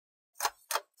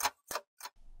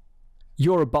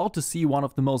You're about to see one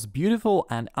of the most beautiful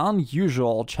and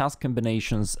unusual chess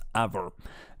combinations ever.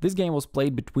 This game was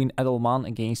played between Edelman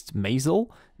against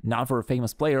Mazel, not very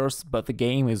famous players, but the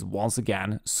game is once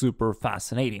again super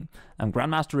fascinating. I'm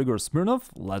Grandmaster Igor Smirnov,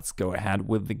 let's go ahead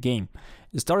with the game.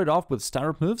 It started off with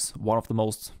standard moves, one of the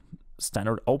most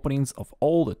standard openings of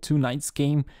all, the two knights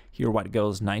game. Here white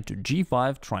goes knight to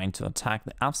g5, trying to attack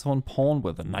the f7 pawn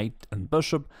with the knight and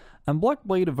bishop, and black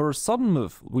played a very sudden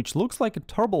move, which looks like a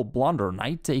terrible blunder,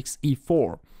 knight takes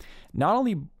e4. Not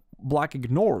only black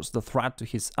ignores the threat to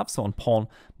his f7 pawn,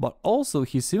 but also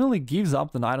he seemingly gives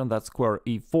up the knight on that square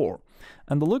e4.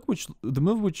 And the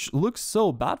move which looks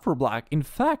so bad for black, in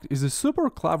fact, is a super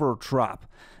clever trap.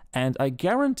 And I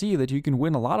guarantee that you can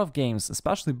win a lot of games,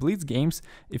 especially blitz games,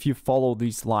 if you follow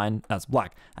this line as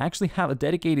black. I actually have a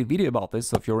dedicated video about this,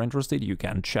 so if you're interested, you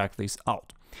can check this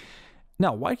out.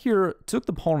 Now, white here took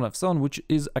the pawn on f7, which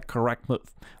is a correct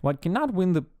move. White cannot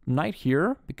win the knight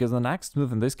here, because the next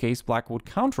move, in this case, black would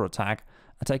counterattack,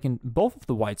 attacking both of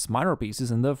the white's minor pieces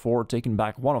and therefore taking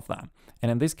back one of them. And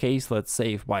in this case, let's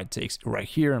say if white takes right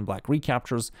here and black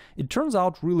recaptures, it turns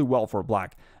out really well for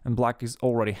black, and black is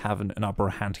already having an upper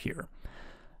hand here.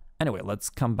 Anyway,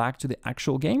 let's come back to the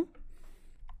actual game.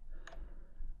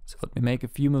 So let me make a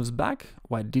few moves back.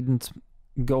 White didn't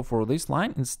go for this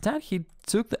line. Instead, he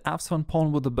took the f7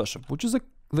 pawn with the bishop, which is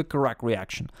the correct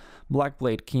reaction. Black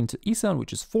played king to e7,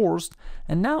 which is forced,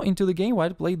 and now into the game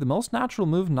white played the most natural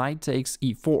move, knight takes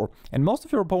e4. And most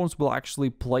of your opponents will actually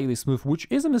play this move, which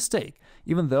is a mistake,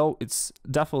 even though it's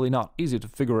definitely not easy to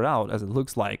figure it out, as it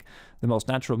looks like the most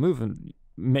natural move and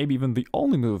maybe even the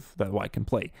only move that white can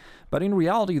play. But in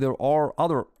reality, there are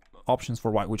other options for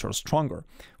white which are stronger,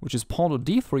 which is pawn to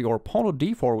d3 or pawn to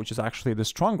d4, which is actually the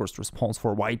strongest response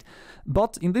for white.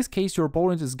 But in this case, your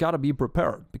opponent has got to be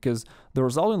prepared, because the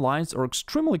resulting lines are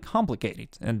extremely complicated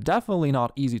and definitely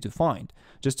not easy to find.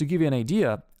 Just to give you an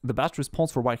idea, the best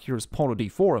response for white here is pawn to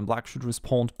d4, and black should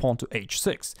respond pawn to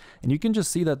h6. And you can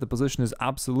just see that the position is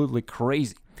absolutely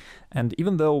crazy. And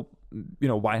even though,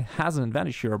 white has an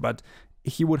advantage here, but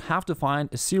he would have to find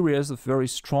a series of very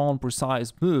strong,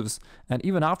 precise moves, and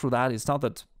even after that, it's not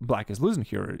that black is losing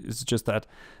here, it's just that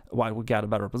white would get a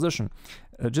better position.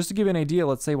 Just to give you an idea,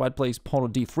 let's say white plays pawn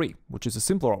to d3, which is a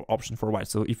simpler option for white,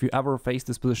 so if you ever face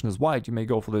this position as white, you may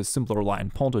go for this simpler line,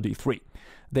 pawn to d3.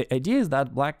 The idea is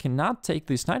that black cannot take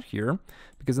this knight here,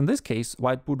 because in this case,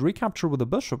 white would recapture with the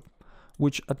bishop,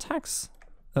 which attacks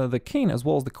the king as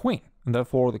well as the queen, and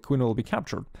therefore the queen will be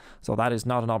captured. So that is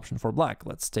not an option for black.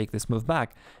 Let's take this move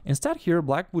back. Instead here,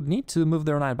 black would need to move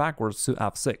their knight backwards to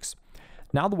f6.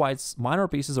 Now the white's minor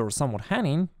pieces are somewhat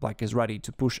hanging. Black is ready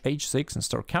to push h6 and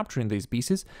start capturing these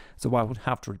pieces, so white would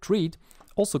have to retreat,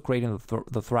 also creating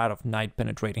the threat of knight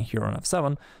penetrating here on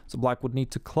f7, so black would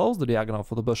need to close the diagonal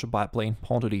for the bishop by playing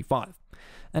pawn to d5.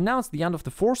 And now it's the end of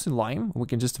the forcing line. We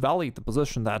can just validate the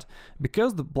position that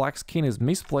because the black's king is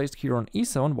misplaced here on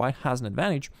e7, white has an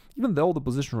advantage. Even though the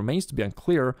position remains to be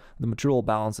unclear, the material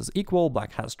balance is equal,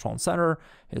 black has strong center,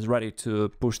 is ready to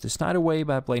push this knight away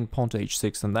by playing pawn to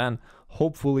h6 and then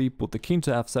hopefully put the king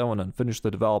to f7 and finish the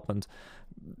development.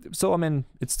 So,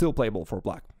 it's still playable for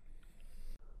black.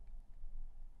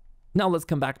 Now let's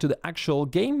come back to the actual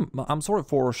game. I'm sorry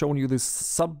for showing you these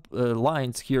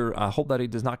sub-lines here. I hope that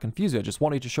it does not confuse you. I just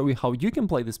wanted to show you how you can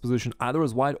play this position either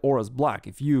as white or as black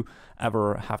if you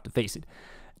ever have to face it.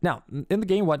 Now, in the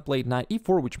game, white played knight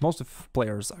e4, which most of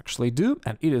players actually do,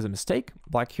 and it is a mistake.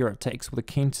 Black here takes with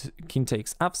the king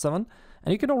takes f7,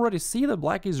 and you can already see that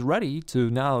black is ready to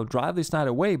now drive this knight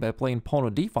away by playing pawn to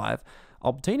d5,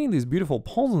 obtaining these beautiful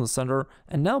pawns in the center,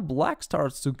 and now black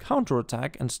starts to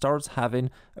counterattack and starts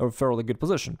having a fairly good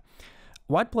position.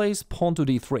 White plays pawn to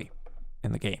d3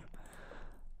 in the game.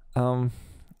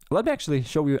 Let me actually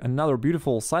show you another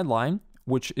beautiful sideline,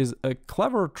 which is a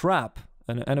clever trap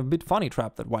and a bit funny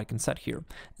trap that white can set here.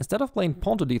 Instead of playing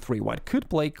pawn to d3, white could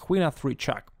play queen f3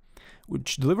 check,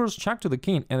 which delivers check to the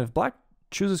king, and if black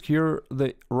chooses here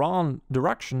the wrong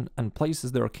direction and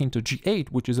places their king to g8,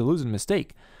 which is a losing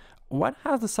mistake, white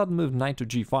has the sudden move knight to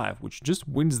g5, which just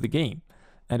wins the game,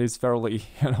 and is fairly,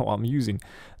 amusing.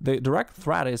 The direct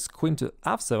threat is queen to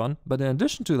f7, but in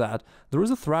addition to that, there is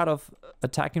a threat of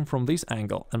attacking from this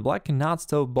angle, and black cannot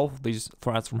stop both of these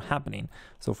threats from happening.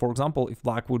 So, for example, if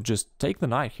black would just take the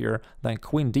knight here, then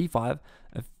queen d5,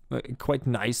 a quite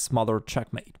nice smothered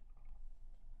checkmate.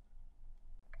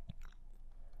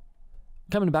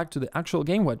 Coming back to the actual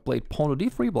game, white played pawn to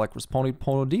d3, black responded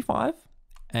pawn to d5,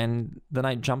 and then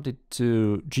I jumped it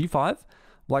to g5.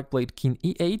 Black played king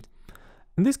e8.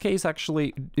 In this case,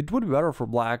 actually, it would be better for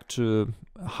black to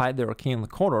hide their king in the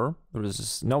corner. There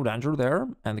is no danger there,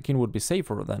 and the king would be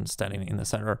safer than standing in the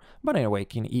center. But anyway,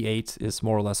 king e8 is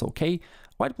more or less okay.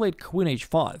 White played queen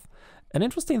h5. An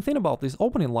interesting thing about this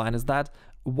opening line is that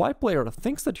white player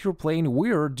thinks that you're playing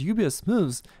weird, dubious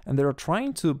moves, and they're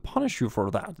trying to punish you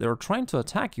for that. They're trying to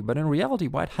attack you, but in reality,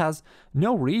 white has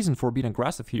no reason for being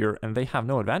aggressive here, and they have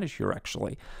no advantage here,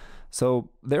 actually. So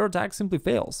their attack simply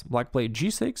fails. Black played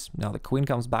g6, now the queen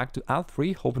comes back to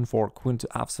f3, hoping for queen to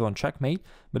f7 checkmate,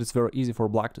 but it's very easy for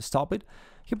black to stop it.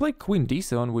 He played queen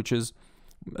d7, which is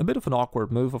a bit of an awkward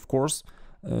move, of course,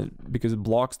 because it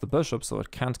blocks the bishop, so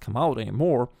it can't come out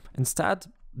anymore. Instead,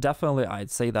 definitely I'd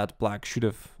say that black should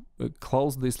have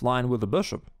closed this line with the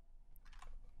bishop.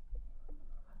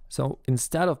 So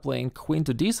instead of playing queen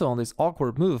to d7 on this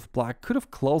awkward move, black could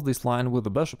have closed this line with the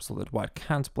bishop so that white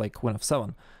can't play queen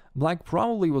f7. Black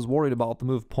probably was worried about the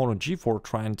move pawn on g4,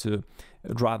 trying to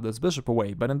drive this bishop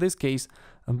away, but in this case,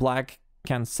 black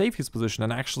can save his position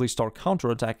and actually start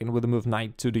counterattacking with the move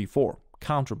knight to d4.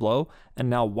 Counter blow, and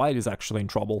now white is actually in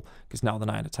trouble, because now the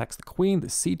knight attacks the queen, the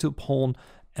c2 pawn,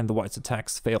 and the white's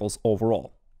attacks fails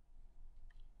overall.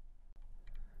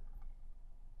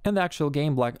 In the actual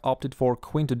game, black opted for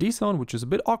queen to d7, which is a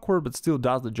bit awkward, but still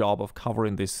does the job of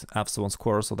covering this f7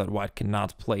 square so that white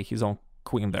cannot play his own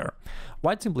queen there.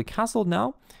 White simply castled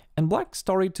now, and black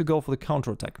started to go for the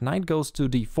counterattack. Knight goes to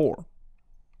d4.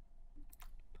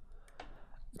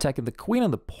 Attacking the queen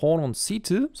and the pawn on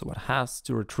c2, so it has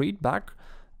to retreat back.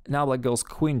 Now black goes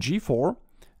queen g4,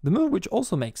 the move which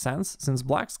also makes sense, since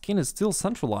black's king is still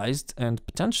centralized and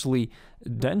potentially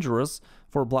dangerous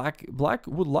for black. Black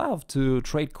would love to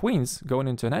trade queens going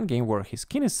into an endgame where his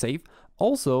king is safe.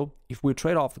 Also, if we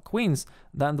trade off the queens,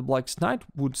 then the black's knight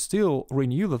would still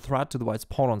renew the threat to the white's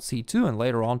pawn on c2 and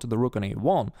later on to the rook on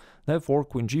a1. Therefore,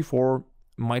 queen g4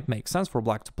 might make sense for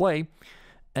black to play.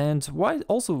 And white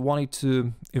also wanted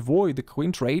to avoid the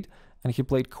queen trade, and he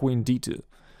played queen d2.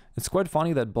 It's quite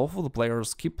funny that both of the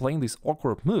players keep playing this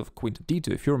awkward move, queen to d2.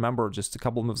 If you remember, just a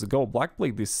couple of moves ago, black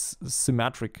played this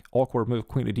symmetric awkward move,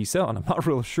 queen to d7. I'm not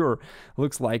really sure. It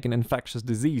looks like an infectious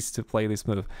disease to play this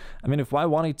move. I mean, if white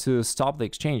wanted to stop the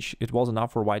exchange, it was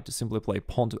enough for white to simply play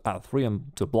pawn to f3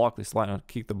 and to block this line and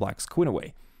kick the black's queen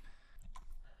away.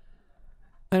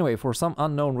 Anyway, for some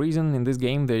unknown reason in this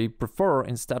game, they prefer,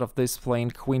 instead of this,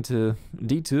 playing queen to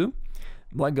d2.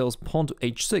 Black goes pawn to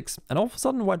h6, and all of a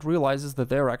sudden white realizes that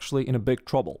they're actually in a big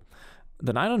trouble.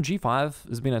 The knight on g5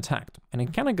 has been attacked, and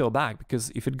it cannot go back,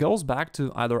 because if it goes back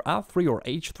to either f3 or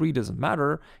h3 doesn't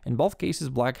matter. In both cases,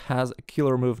 black has a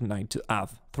killer move, knight to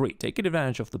f3. Taking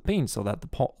advantage of the pin so that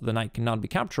the knight cannot be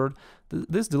captured,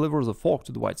 this delivers a fork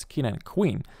to the white's king and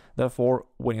queen, therefore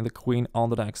winning the queen on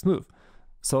the next move.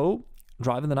 So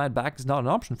driving the knight back is not an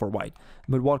option for white.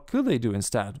 But what could they do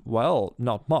instead? Well,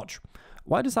 not much.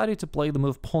 White decided to play the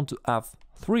move pawn to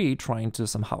f3, trying to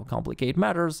somehow complicate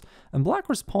matters, and black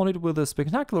responded with a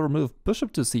spectacular move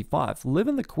bishop to c5,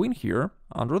 leaving the queen here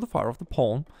under the fire of the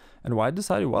pawn, and white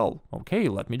decided, well, okay,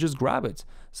 let me just grab it.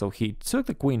 So he took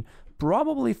the queen,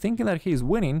 probably thinking that he's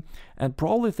winning, and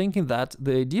probably thinking that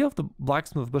the idea of the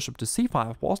black's move bishop to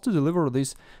c5 was to deliver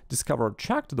this discovered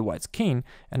check to the white's king,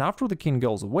 and after the king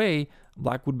goes away,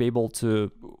 black would be able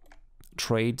to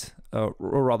trade, or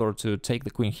rather to take the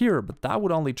queen here, but that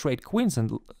would only trade queens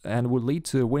and would lead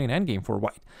to a winning endgame for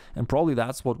white. And probably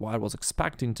that's what white was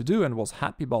expecting to do and was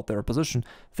happy about their position,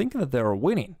 thinking that they were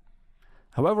winning.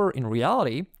 However, in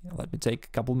reality, let me take a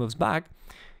couple moves back.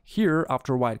 Here,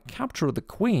 after white captured the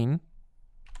queen,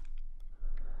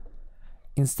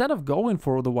 instead of going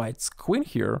for the white's queen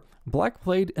here, black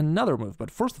played another move. But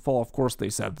first of all, of course, they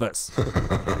said this.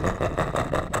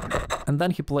 And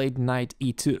then he played knight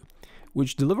e2,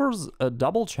 which delivers a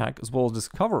double check as well as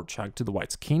discovered check to the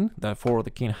white's king. Therefore, the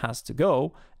king has to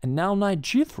go. And now knight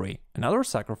g3, another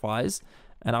sacrifice.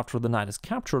 And after the knight is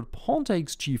captured, pawn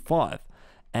takes g5.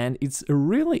 And it's a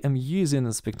really amusing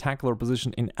and spectacular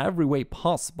position in every way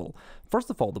possible. First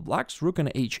of all, the black's rook on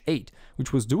h8,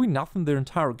 which was doing nothing their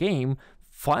entire game,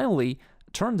 finally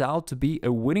turned out to be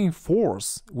a winning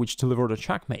force, which delivered a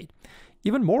checkmate.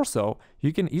 Even more so,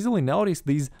 you can easily notice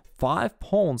these 5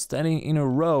 pawns standing in a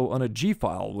row on a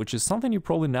g-file, which is something you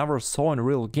probably never saw in a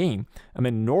real game. I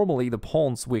mean, normally the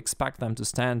pawns, we expect them to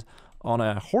stand on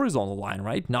a horizontal line,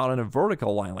 right? Not on a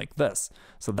vertical line like this.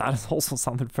 So that is also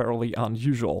something fairly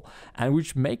unusual, and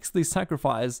which makes the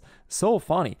sacrifice so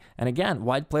funny. And again,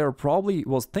 white player probably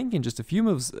was thinking just a few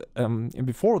moves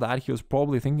before that, he was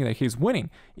probably thinking that he's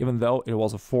winning, even though it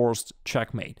was a forced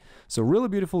checkmate. So really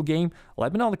beautiful game.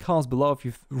 Let me know in the comments below if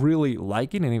you really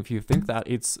like it and if you think that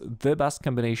it's the best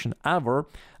combination ever.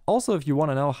 Also, if you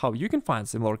want to know how you can find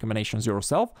similar combinations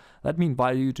yourself, let me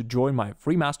invite you to join my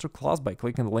free masterclass by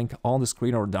clicking the link on the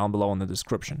screen or down below in the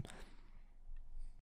description.